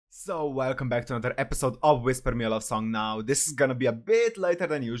So welcome back to another episode of Whisper Me a Love Song. Now this is gonna be a bit later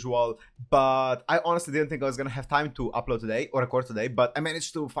than usual, but I honestly didn't think I was gonna have time to upload today or record today, but I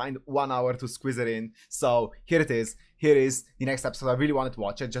managed to find 1 hour to squeeze it in. So here it is. Here is the next episode. I really wanted to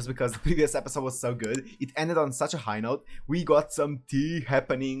watch it just because the previous episode was so good. It ended on such a high note. We got some tea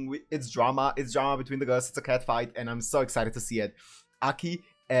happening. It's drama between the girls. It's a cat fight and I'm so excited to see it. Aki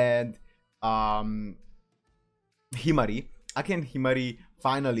and Himari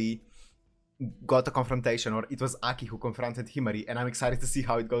finally got a confrontation, or it was Aki who confronted Himari, and I'm excited to see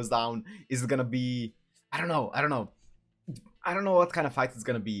how it goes down. Is it gonna be... I don't know what kind of fight it's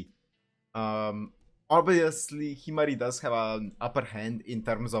gonna be. Obviously Himari does have an upper hand in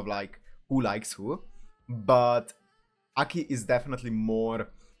terms of like who likes who, but Aki is definitely more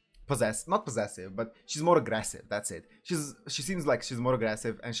not possessive, but she's more aggressive. That's it. She seems like she's more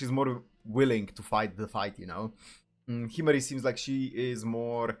aggressive and she's more willing to fight the fight, you know. Himari seems like she is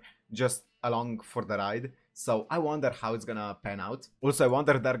more just along for the ride, so I wonder how it's gonna pan out. Also, I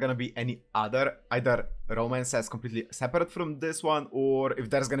wonder if there are gonna be any either romances completely separate from this one, or if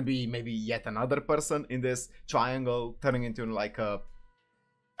there's gonna be maybe yet another person in this triangle turning into like a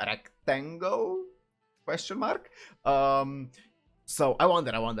rectangle question mark. So I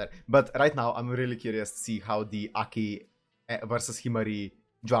wonder, but right now I'm really curious to see how the Aki versus Himari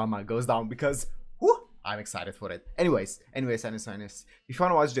drama goes down, because I'm excited for it. Anyways, if you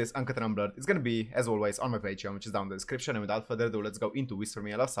wanna watch this uncut and unblurred, it's gonna be, as always, on my Patreon, which is down in the description. And without further ado, let's go into Whisper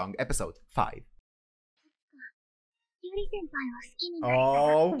Me a Love Song, episode 5.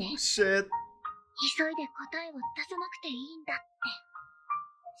 Oh, shit.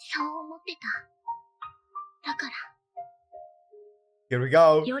 Here we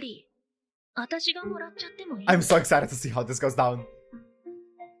go. I'm so excited to see how this goes down.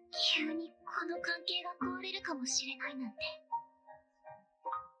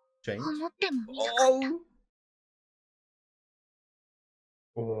 Change?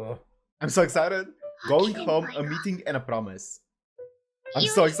 Oh. I'm so excited. Going home, a meeting, and a promise. I'm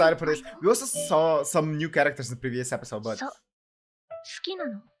so excited for this. We also saw some new characters in the previous episode, but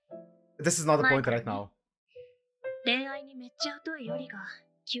this is not the point right now.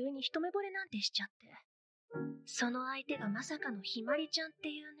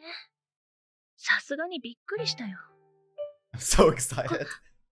 I'm so excited.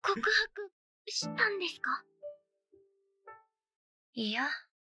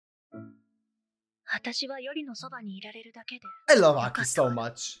 I love Aki so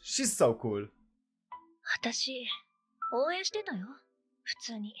much. She's so cool.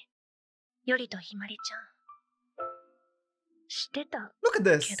 Look at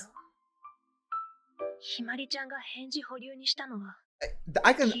this.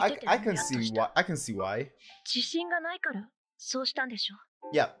 I can see why.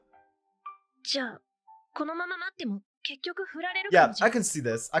 Yeah. Yeah, I can see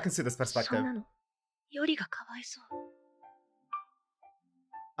this. I can see this perspective.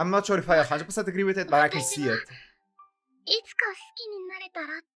 I'm not sure if I 100% agree with it, but I can see it.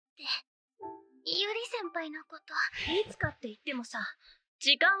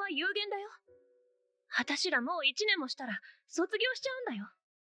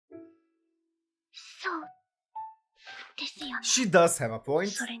 She does have a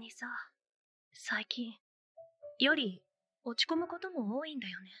point.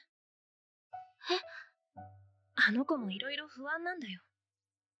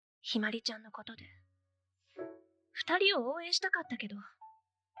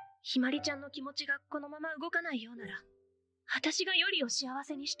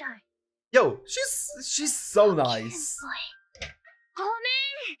 Yo, she's so nice.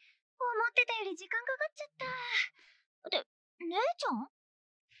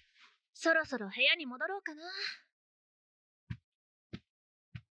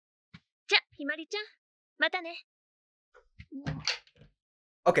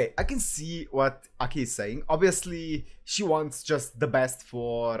 Okay, I can see what Aki is saying. Obviously, she wants just the best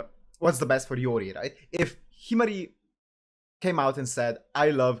for... What's the best for Yori, right? If Himari came out and said,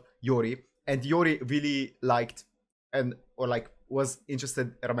 I love Yori, and Yori really liked was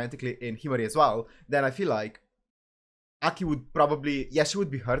interested romantically in Himari as well, then I feel like Aki would probably... Yeah, she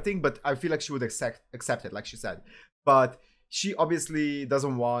would be hurting, but I feel like she would accept it, like she said. But she obviously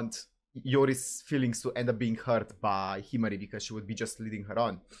doesn't want Yori's feelings to end up being hurt by Himari, because she would be just leading her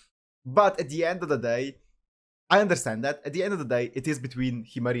on. But at the end of the day, I understand that. At the end of the day, it is between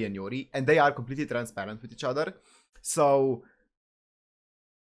Himari and Yori, and they are completely transparent with each other. So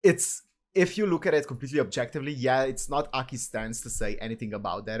it's... If you look at it completely objectively, yeah, it's not Aki's stance to say anything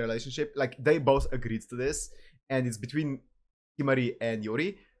about their relationship. Like, they both agreed to this, and it's between Himari and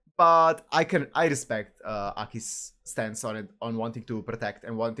Yori. But I respect Aki's stance on it, on wanting to protect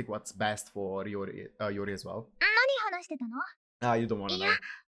and wanting what's best for Yori as well. 何話してたの？ You don't wanna い know. や、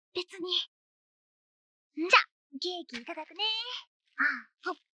別に。じゃ、ケーキいただくね。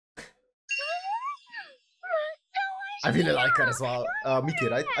ほっ。I really like her as well. Miki,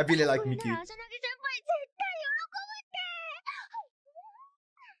 right? I really like Miki.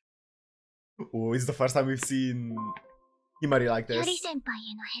 Oh, it's the first time we've seen Himari like よ this. り先輩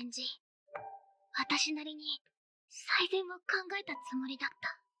への返事。私なりに最善を考えたつもりだっ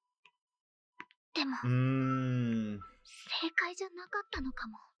た。でも、正解じゃなかったのか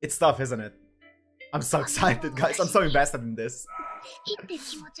も。It's tough, isn't it? I'm so excited, guys. I'm so invested in this. 好きって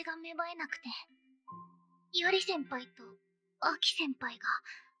気持ちが芽生えなくて、より先輩とアキ先輩が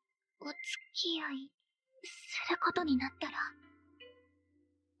お付き合いすることになったら、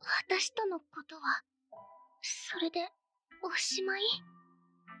私とのことはそれでおしまい？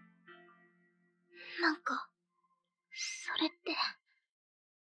なんかそれって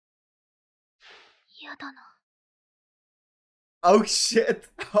嫌だな。Oh shit!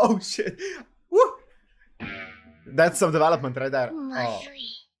 Oh shit! Woo! That's some development right there. まず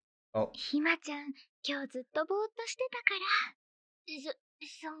い。Oh. ひまちゃん、今日ずっとぼーっとしてたから。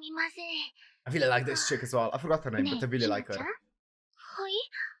すみません。I really like this chick as well. I forgot her name, ね but I really ひま like ちゃん？ her. はい？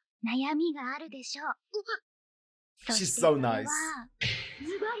悩みがあるでしょう。そ She's して so それは nice. ズ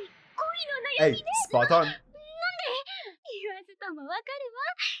バリ恋の悩 Hey, みで。 spot on. なんで？言わずともわかるわ。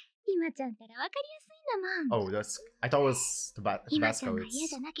ひまちゃんったらわかりやすいんだもん。 Oh, that's. I thought it was ひまちゃん Tabasco. が嫌 It's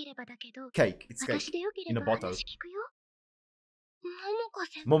じゃなければだけど、 cake. It's cake. 私でよけれ in a ば bottle. 話聞くよ。ももか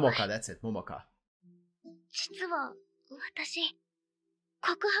先輩。 Momoka, that's it. Momoka. 実は私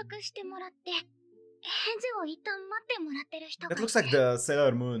告白してもらって返事を一旦待ってもらってる人が That い looks て、 like the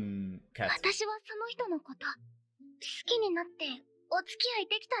Sailor Moon cat. 私はその人のこと好きになってお付き合い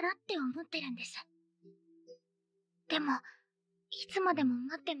できたらって思ってるんです。でもいつまでも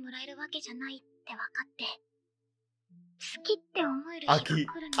待ってもらえるわけじゃないって分かって、好きって思える日が来 Aki, る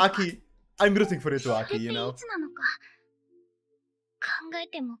のは Aki. I'm rooting for you to それ Aki, って you い know? つなのか考え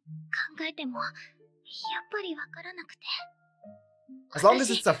ても考えてもやっぱり分からなくて。 As long as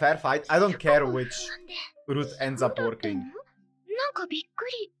it's a fair fight, I don't care 不 which 安で route ends up どうだったの？ working. なんかびっく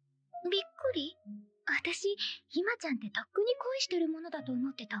り。びっくり？私、ひまちゃんってとっくに恋してるものだと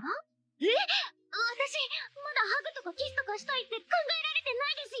思ってたわ。私、まだハグとかキスとかしたいって考えられて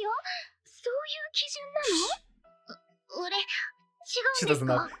ないですよ。そういう基準なの？俺、違 She うんです doesn't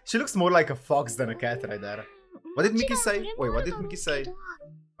か？ know. She looks more like a fox than a cat right there. What did Mickey say? Wait, what did Mickey say? 違う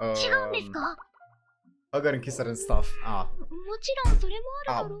んですか？ Hug her and kiss her and stuff. Ah. もちろんそれも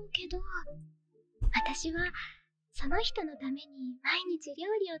あるだろうけど、私はその人のために毎日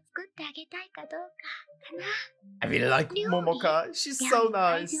料理を作ってあげたいかどうかかな。 I really like 料理？ Momoka. She's 料 so 理の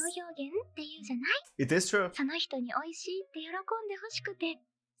愛 nice. 情表現っていうじゃない？ It is true. その人に美味しいって喜んでほしくて、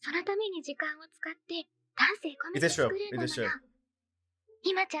そのために時間を使って丹精込め It て is true. 作る It の is な true. ら、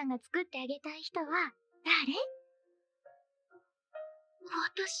ひまちゃんが作ってあげたい人は誰？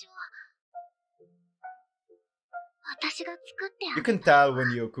私が作ってあ You げ can たい tell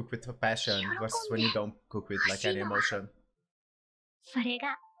when you cook with passion versus when you don't cook with like any emotion. それ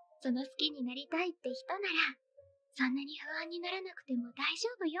がその好きになりたいって人なら、そんなに不安にならなくても大丈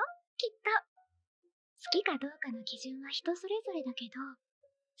夫よ、きっと。好きかどうかの基準は人それぞれだけど、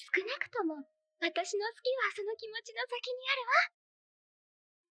少なくとも私の好きはその気持ちの先にあ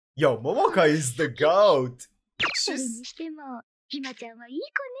るわ。 Yo, Momoka is the goat. それ She's にしても、ひまちゃんはいい子ね。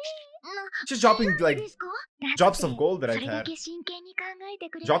she's dropping なんで like ですか？ drops of gold そ right れだ here. け真剣に考えて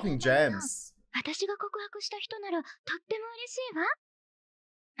くれるんだ Dropping から。 gems. 私が告白した人ならとっても嬉しいわ。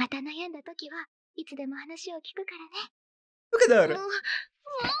また悩んだ時はいつでも話を聞くからね。 Look at も her. うか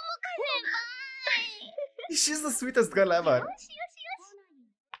先 She's the sweetest girl 輩。 ever. よしよしよ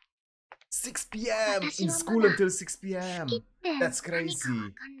し。 6 p.m. in 私は school まだ until 6 p.m. 好きって That's 何か crazy. わ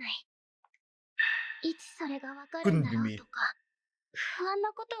かんない。いつそれがわかる Couldn't んだ be ろう me. とか、不安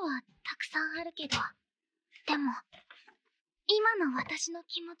なことはたくさんあるけど、でも、今の私の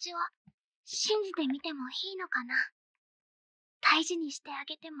気持ちを信じてみてもいいのかな。大事にしてあ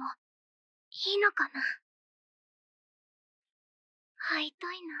げてもいいのかな。会い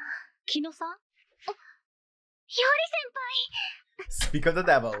たいな。木野さん？より先輩。 Speak of the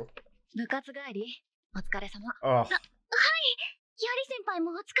devil. 部活帰りお疲れ様。 Oh, より先輩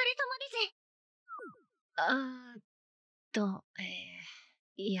もお疲れ様です。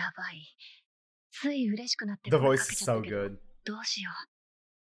やばい。つい嬉しくなって the 声 voice かけ is ちゃっ so たけど、 good. どうしよう。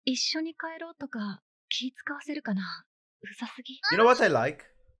一緒に帰ろうとか気使わせるかな。うざすぎ。 You know what I like?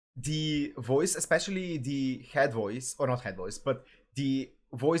 The voice, especially the head voice, or not head voice, but the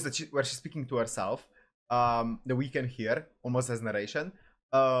voice where she's speaking to herself, that we can hear almost as narration.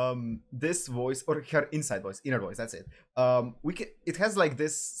 This voice, or her inside voice, inner voice, that's it. It has like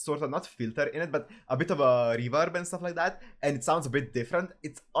this sort of, not filter in it, but a bit of a reverb and stuff like that, and it sounds a bit different.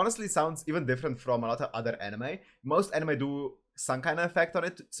 It honestly sounds even different from a lot of other anime. Most anime do some kind of effect on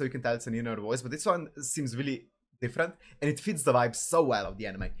it, so you can tell it's an inner voice, but this one seems really different, and it fits the vibe so well of the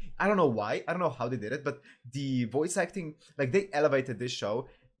anime. I don't know why, I don't know how they did it, but the voice acting, like, they elevated this show.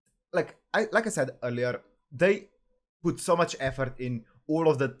 Like I said earlier, they put so much effort in all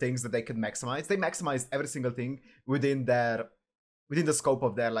of the things that they could maximize. They maximized every single thing within the scope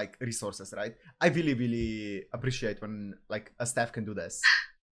of their like resources, right? I really, really appreciate when like a staff can do this.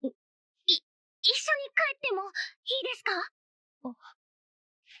 一緒に帰ってもいいですか？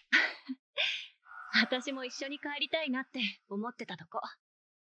私も一緒に帰りたいなって思ってたとこ。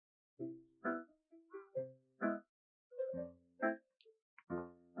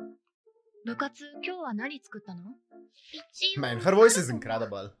部活、今日は何作ったの？ Man, her voice is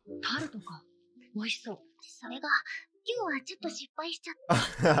incredible. タルトか。美味しそう。それが今日はちょっと失敗しちゃっ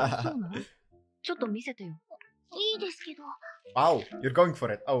て。そうなの？ちょっと見せてよ。いいですけど。 Wow, you're going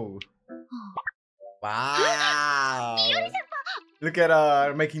for it. Oh. Wow. Look at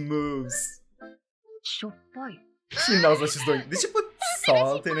her making moves. しょっぱい。 She knows what she's doing. Did she put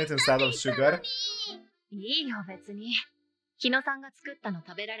salt in it instead of sugar? いいよ別に。日野さんが作ったの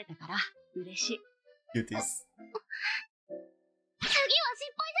食べられたから嬉しい。Cuties. 次は失敗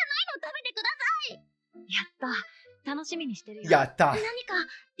じゃないの食べてください。やった。楽しみにしてるよ。やった。何か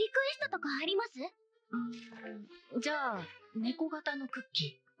リクエストとかあります？じゃあ猫型のクッ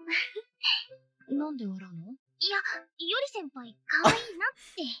キー。なんで笑うの？いや、いおり先輩可愛いなっ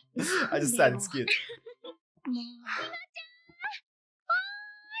て。I just said it's cute. も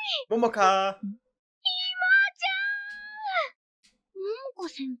う。ももか。桃子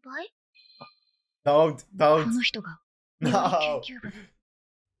先輩？ Don't. この人が。No. 研究部で。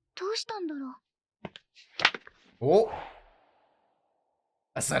どうしたんだろう。 Oh.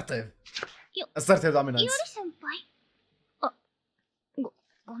 Assertive. よ Assertive い dominance. おり先輩？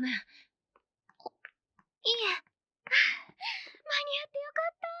ごめん。いえ。間に合ってよか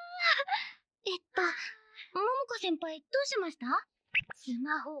った。桃子先輩どうしました？ス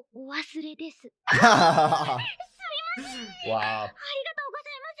マホお忘れです。すみません。 Wow. ありがとうござ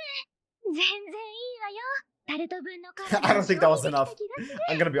います。全然いいわよ。タルト分の数 I don't think that was enough. できた気がする。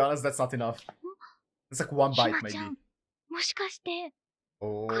 I'm gonna be honest, that's not enough. It's like one ひ bite まちゃ maybe. ん、もしかして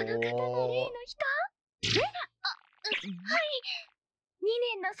Oh. この方が例の人？はい。2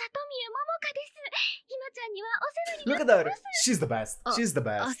年の里宮桃香です。ひまちゃんにはお世話に Look な at って her. ます。 She's the best. She's the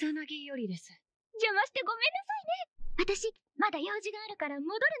best. 浅葱よりです。邪魔してごめんなさいね。私、まだ用事があるから戻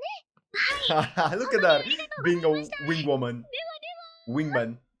るね。 Look at that. Being a wing woman.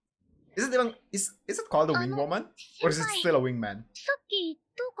 Wingman. Is it called a wing woman? Or is it still a wingman? さっき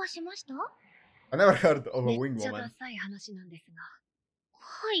どうかしました？ I never heard of a め wing っちゃ woman. ダサい話なんですが。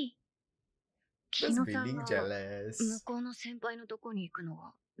はい。日 Just 野さん being が jealous. 向こうの先輩のとこに行くの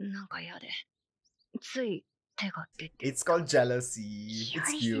がなんか嫌で。つい手が出て。 It's called jealousy.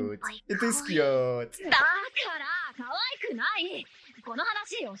 It's cute. It is cute. だから可愛くない。この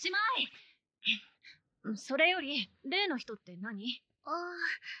話おしまい。それより例の人って何？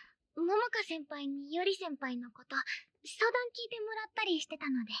桃香先輩により先輩のこと相談聞いてもらったりしてた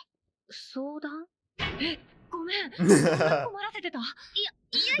ので。相談？ごめん。そんな困らせてた。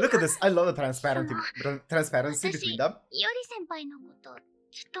Look at this. I love the transparency between them. より先輩のこと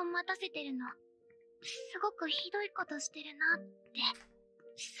ずっと待たせてるのすごくひどいことしてるなって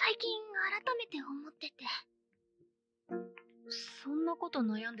最近改めて思ってて。そんなこと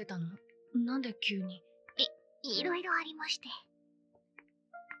悩んでたの？なんで急に？いろいろありまして。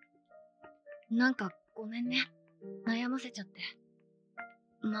なんかごめんね。悩ませちゃって。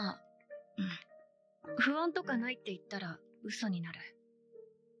まあ、不安とかないって言ったら嘘になる。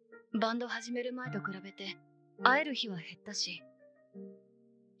バンド始める前と比べて会える日は減ったし、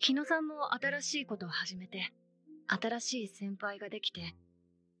日野さんも新しいことを始めて、新しい先輩ができて、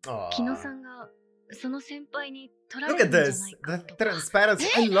日野さんがその先輩に取られ Look る at んじゃな this. いか The とか。transparency.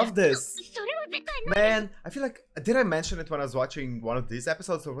 I love this. それは絶対ない。 Man, I feel like, did I mention it when I was watching one of these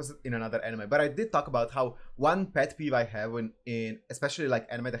episodes or was it in another anime? But I did talk about how one pet peeve I have in especially like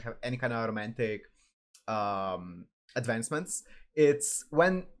anime that have any kind of romantic advancements, it's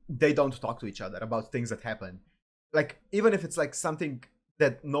when they don't talk to each other about things that happen. Like, even if it's like something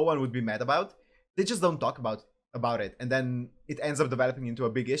that no one would be mad about, they just don't talk about it, and then it ends up developing into a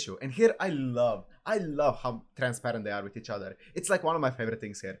big issue. And here I love how transparent they are with each other. It's like one of my favorite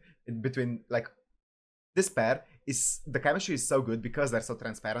things here between like this pair. the chemistry is so good because they're so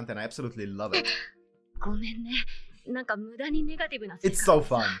transparent, and I absolutely love it. ごめんね。なんか無駄にネガティブな世界 It's so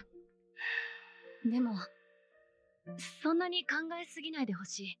fun. でも、そんなに考えすぎないでほ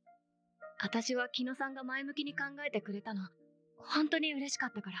しい。私は木野さんが前向きに考えてくれたの、本当に嬉しか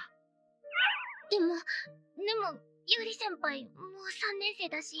ったから。でも、ゆり先輩、もう3年生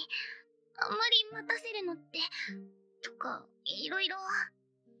だし、あまり待たせるのって、とか、いろいろ。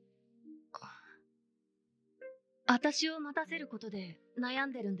私を待たせることで悩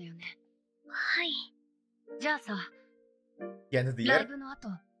んでるんだよね。はい。じゃあさ、 The end of the ライ year. ブの後、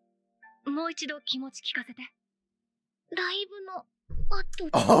もう一度気持ち聞かせて。ライブの後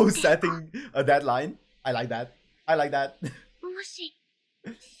って。Oh, setting a deadline. I like that. I like that. もし、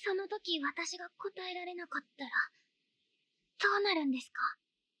その時私が答えられなかったら、どうなるんですか？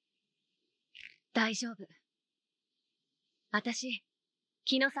大丈夫。私、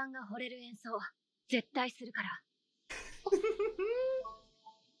木野さんが惚れる演奏、絶対するから。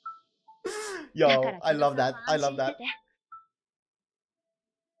Yo, I love that. I love that.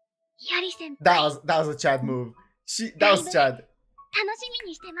 ゆり先輩。That was a Chad move. That was Chad. 楽しみ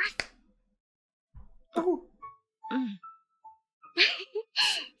にしてます。Oh, うん。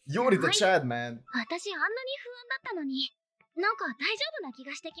Yori the Chad, man. 私あんなに不安だったのに、なんか大丈夫な気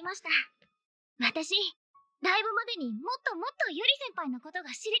がしてきました。私、ライブまでにもっともっとゆり先輩のことが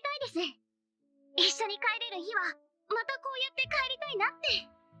知りたいです。一緒に帰れる日は、またこうやって帰りたいなって。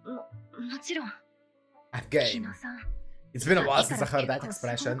もちろん。At 木 game. 野さん。It's been a while since I heard that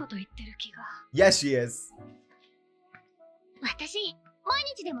expression. Yes, she is. 私、毎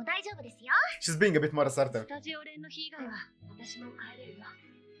日でも大丈夫ですよ。She's being a bit more assertive. スタジオ連の日以外は私も帰れるよ。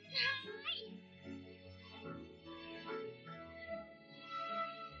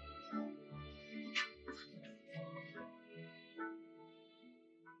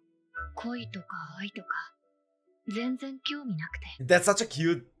恋とか愛とか全然興味なくて。 That's such a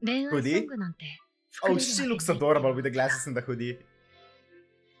cute 恋愛ソ hoodie. ングなんて Oh, she looks adorable with the glasses and the hoodie.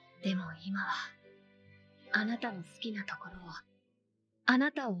 でも今はあなたの好きなところを、あ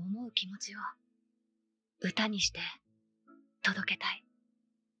なたを思う気持ちを歌にして届けたい。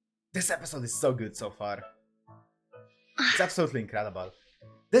 This episode is so good so far. It's absolutely incredible.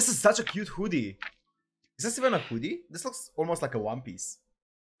 This is such a cute hoodie. Is this even a hoodie? This looks almost like a one piece.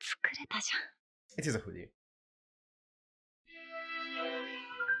 作れたじゃん。 It is a hoodie.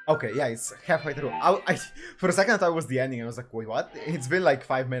 Okay, yeah, it's halfway through. For a second I thought it was the ending and I was like, wait, what? It's been like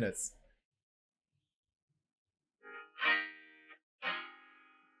 5 minutes.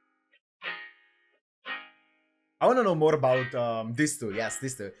 I want to know more about these two. Yes,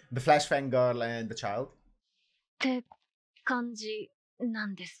 these two. The Flash Fangirl and the child. って感じな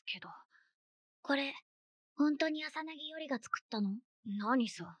んですけど。これ、本当に浅葱よりが作ったの？何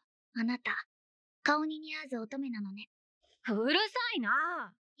さ。あなた、顔に似合わず乙女なのね。うるさい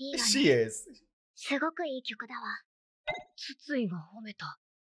な。いいわね。 She is. すごくいい曲だわ。筒井が褒めた。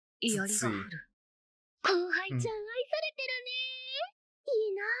槍が降る。後輩ちゃん愛されてるね。い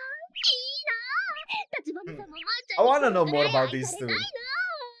いな。立花さんもまーちゃん I want to know more about these two.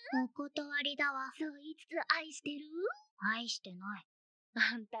 お断りだわ。そう言いつつ愛してる？愛してない。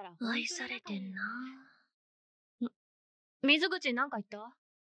あんたら愛されてんな。水口なんか言った？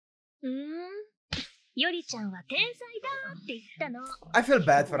よりちゃんは天才だって言ったの。I feel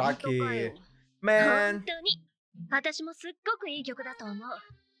bad for Aki. Man. 本当に。私もすっごくいい曲だと思う。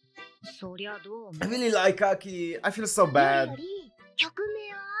そりゃどう思う？ I really like Aki. I feel so bad. より曲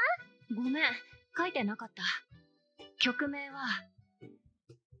名は？ごめん、書いてなかった。曲名は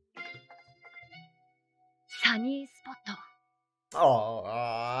サニースポット。Oh,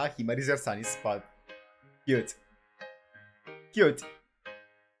 Himari's your sunny spot. Cute. Cute.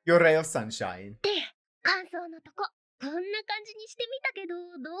 Your ray of sunshine. で、感想のとこ、こんな感じにしてみたけど、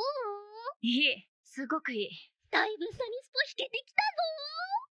どう？いい、すごくいい。だいぶサニスポ弾けてきた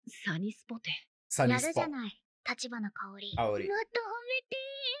ぞ。サニスポテ。Sunny やるじゃ spot. ない、立花香織。香織もっと褒めて。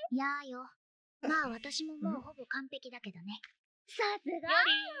やーよ。まあ私ももうほぼ完璧だけどね。さすが。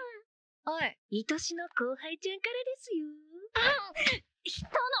おい、愛しの後輩ちゃんからですよ。人の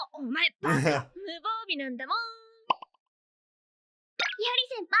お前バカ無防備なんだもん。やり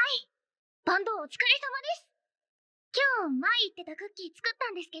先輩、バンドお疲れ様です。今日前言ってたクッキー作った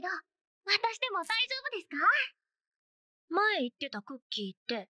んですけど、渡しても大丈夫ですか？前言ってたクッキーっ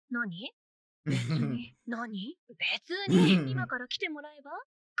て何？別に。何？別に。今から来てもらえば？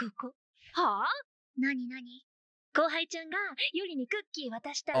ここ。はぁ？何？後輩ちゃんがよりにクッキー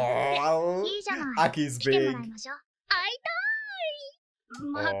渡したいって。Oh, いいじゃない。 Aki's 来て big. もらいましょう。会いたい。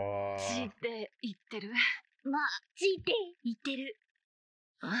マ Oh. ジで言ってる。マジで言ってる。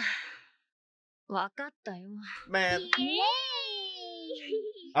わかったよ。Man. イエー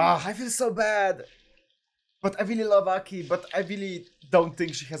イ I feel so bad. But I really love Aki, but I really don't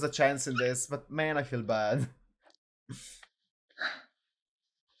think she has a chance in this. But man, I feel bad.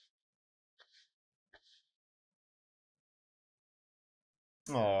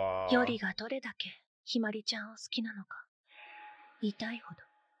 よりがどれだけひまりちゃんを好きなのか、痛いほど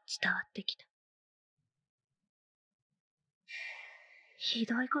伝わってきた。ひ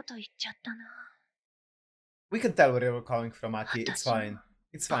どいこと言っちゃったな。We can tell where you're coming from, Aki. It's fine.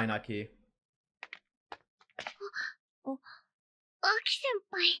 It's fine, Aki. アキ先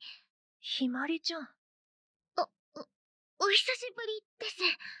輩、ひまりちゃん。お久しぶりです。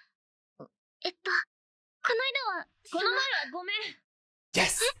この間は、この前はごめん。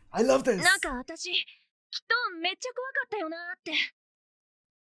Yes! I love this! なんか私、きっとめっちゃ怖かったよなーって。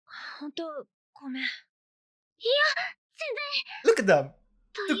本当、ごめん。いや、全 Look at them!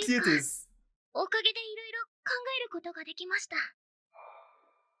 然。 Two というか、 cuties! おかげでいろいろ考えることができました。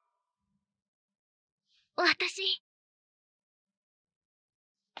私、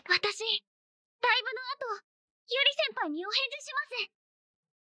ライブの後、ゆり先輩にお返事しま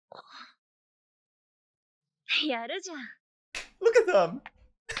す。やるじゃん。Look at them!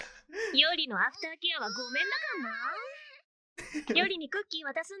 よりのアフターケアはごめんだからな。よりにクッキー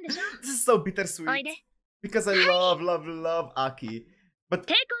渡すんでしょ。 This is so おい bittersweet. で。 Because I love Aki. But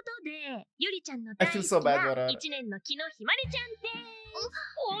てことで、ゆりちゃんの I 大 feel 好 so き bad, な Wara. 一年の木のひまりちゃんで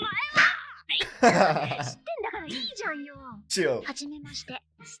お前は知ってんだからいいじゃんよ。 chill. はじめまして。は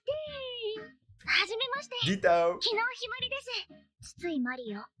じめまして。 Ditto. 昨日ひまりです。筒井マ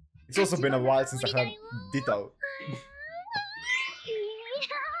リオ。 It's also been a while since I heard Ditto.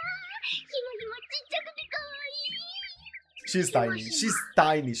 ひまちっちゃくてかわいい。 She's tiny. She's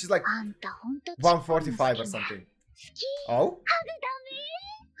tiny. She's like あんたほんと145 or something. 好き。 Oh? ハグ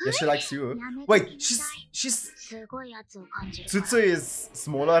Yeah, she likes you. ダメ。 Wait, she's すごい圧を感じる。 Tsutsu is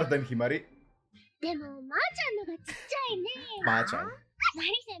smaller than Himari. でも、まーちゃんのがちっちゃいね。 Ma-chan. マリ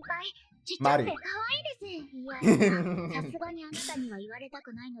先輩、ちっちゃくて可愛いです。いや、さすがにあなたには言われた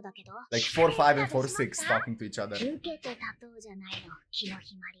くないのだけど。 Like 4'5" and 4'6" talking to each other. 受けてたとうじゃないの、木の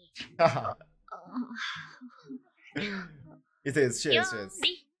ひまり。 It is, she よ is, she is.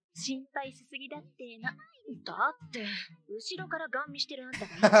 り、心配しすぎだってな。だって、後ろからガン見してるあんたが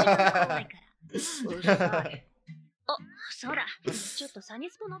一番怖いから。うるさい。あ、そうだ。ちょっとサニ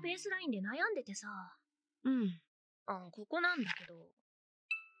スポのベースラインで悩んでてさ。うん。ここなんだけど。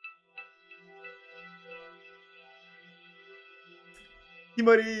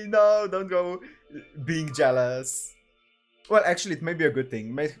 Himari, no, don't go being jealous. Well, actually, it may be a good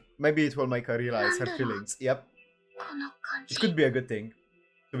thing. Maybe it will make her realize her feelings. Yep. この感じ。 It could be a good thing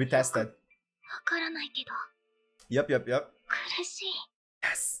to be tested. わからないけど、 Yep, yep, yep. 苦しい。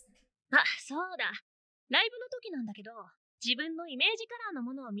 Yes. あ、そうだ。ライブの時なんだけど、自分のイメージカラーの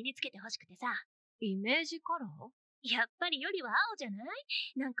ものを身につけてほしくてさ。イメージカラー？やっぱりよりは青じゃない？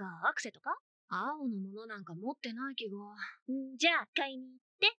なんかアクセとか？青のものなんか持ってない気が。じゃあ買いに行っ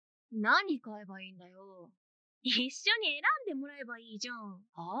て。何買えばいいんだよ。一緒に選んでもらえばいいじゃん。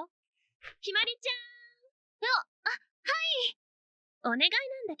は？ひまりちゃん。はい。お願いな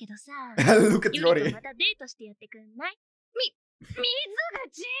んだけどさ。Look at ゆり Yori. とまたデートしてやってくんない？水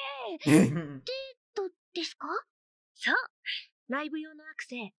口どうですか？そう。ライブ用のアク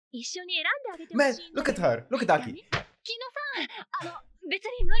セ、一緒に選んであげてほ Man, しいんだ look け at ど。 her. Look at Aki. 木野さん、別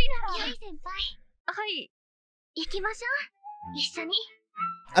に無理なら。ゆり先輩、はい。行きましょう。一緒に。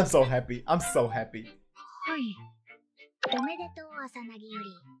 I'm so happy. I'm so happy. はい。おめでとう、朝なぎより。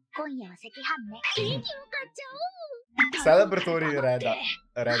今夜は赤飯ね。ケーキも買っちゃおう。 Celebratory red rice.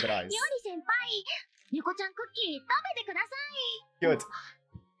 より先輩、猫ちゃんクッキー食べてください。 Cute.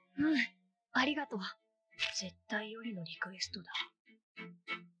 うん。ありがとう。絶対よりのリクエストだ。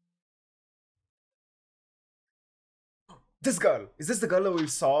 This girl. Is this the girl that we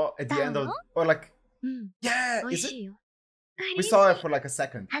saw at the end of, or like, うん。 yeah, 美味 is し it? いよ。 We saw her for like a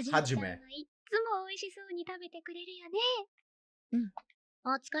second. はじめちゃんは Hajime. いつも美味しそうに食べてくれるよね。お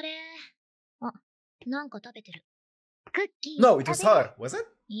疲れ。あ、なんか食べてる。クッキー。 No, it was her. Was it?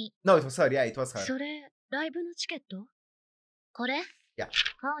 いい。 No, it was her. Yeah, it was her. それ、ライブのチケット？これ？ Yeah.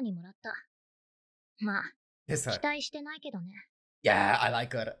 母にもらった。まあ、 It's 期 her. 待してないけどね。 Yeah, I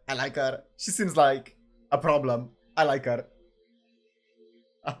like her. I like her. She seems like a problem. I like her.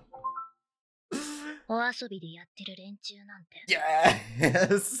 お遊びでやってる連中なんて。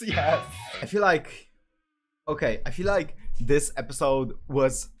 Yes, yes. I feel like, okay, I feel like this episode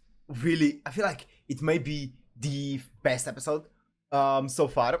was really, I feel like it may be the best episode so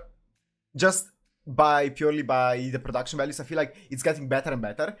far. Just purely by the production values, I feel like it's getting better and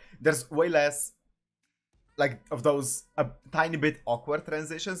better. There's way less like of those a tiny bit awkward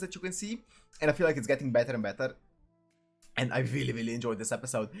transitions that you can see, and I feel like it's getting better and better. And I really enjoyed this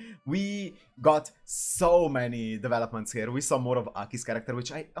episode. We got so many developments here. We saw more of Aki's character,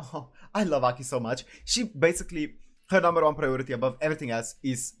 which I love Aki so much. She basically, her number one priority above everything else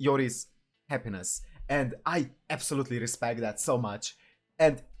is Yori's happiness. And I absolutely respect that so much.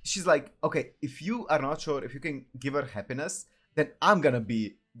 And she's like, okay, if you are not sure if you can give her happiness, then I'm gonna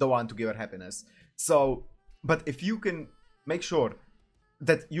be the one to give her happiness. So, but if you can make sure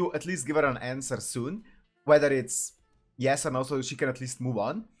that you at least give her an answer soon, whether it's yes or no, so she can at least move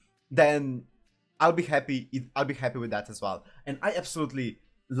on, then I'll be happy. I'll be happy with that as well. And I absolutely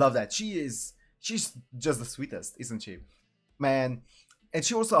love that. She's just the sweetest, isn't she? Man. And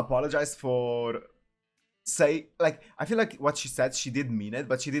she also apologized for I feel like what she said, she did mean it,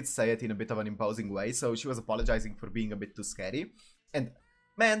 but she did say it in a bit of an imposing way. So she was apologizing for being a bit too scary. And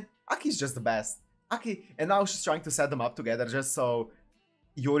man, Aki's just the best. Aki, and now she's trying to set them up together just so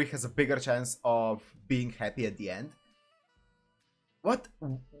Yori has a bigger chance of being happy at the end. What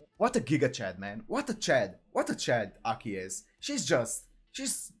a Giga Chad, man. What a Chad Aki is.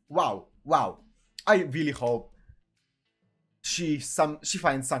 She's wow. I really hope she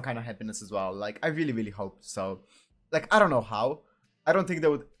finds some kind of happiness as well. Like, I really hope so. Like, I don't know how. I don't think they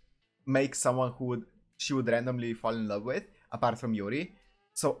would make someone who she would randomly fall in love with, apart from Yori.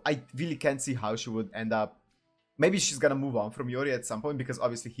 So I really can't see how she would end up. Maybe she's gonna move on from Yori at some point, because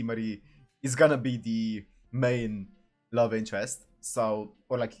obviously Himari is gonna be the main love interest. So,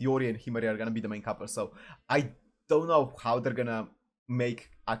 or like Yori and Himari are gonna be the main couple. So I don't know how they're gonna make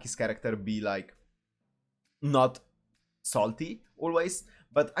Aki's character be like not salty always,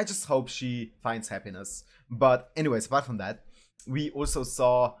 but I just hope she finds happiness. But anyways, apart from that, we also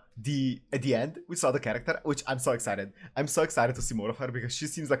saw at the end we saw the character, which I'm so excited. I'm so excited to see more of her, because she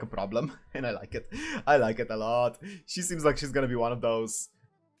seems like a problem and I like it. I like it a lot. She seems like she's gonna be one of those,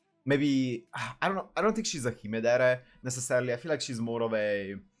 maybe, I don't know, I don't think she's a Himedere necessarily. I feel like she's more of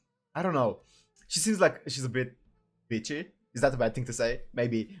a, I don't know, she seems like she's a bit bitchy. Is that a bad thing to say?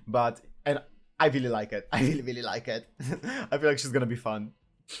 Maybe, but, and I really like it. I really like it. I feel like she's gonna be fun,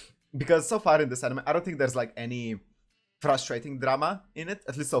 because so far in this anime, I don't think there's like any frustrating drama in it.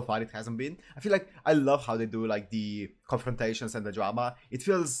 At least so far it hasn't been. I feel like I love how they do like the confrontations and the drama. It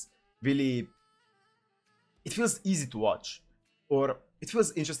feels really, it feels easy to watch, or it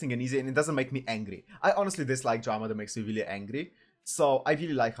feels interesting and easy, and it doesn't make me angry. I honestly dislike drama that makes me really angry, so I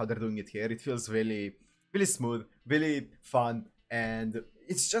really like how they're doing it here. It feels really smooth, really fun, and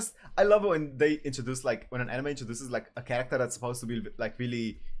it's just, I love when they introduce, like, when an anime introduces like a character that's supposed to be like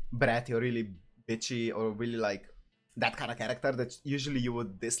really bratty or really bitchy or really like that kind of character that usually you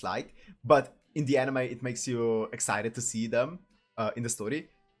would dislike, but in the anime it makes you excited to see them in the story.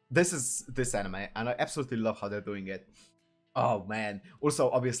 This is this anime, and I absolutely love how they're doing it. Oh man. Also,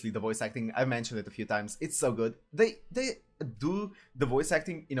 obviously the voice acting, I've mentioned it a few times, it's so good. They do the voice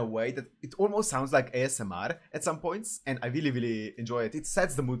acting in a way that it almost sounds like ASMR at some points, and I really enjoy it. It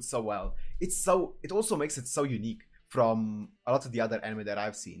sets the mood so well. It also makes it so unique from a lot of the other anime that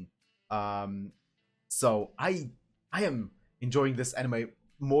I've seen. So I am enjoying this anime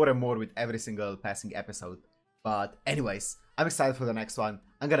more and more with every single passing episode. But anyways, I'm excited for the next one.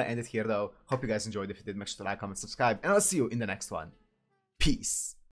 I'm gonna end it here though. Hope you guys enjoyed. If you did, make sure to like, comment, subscribe, and I'll see you in the next one. Peace.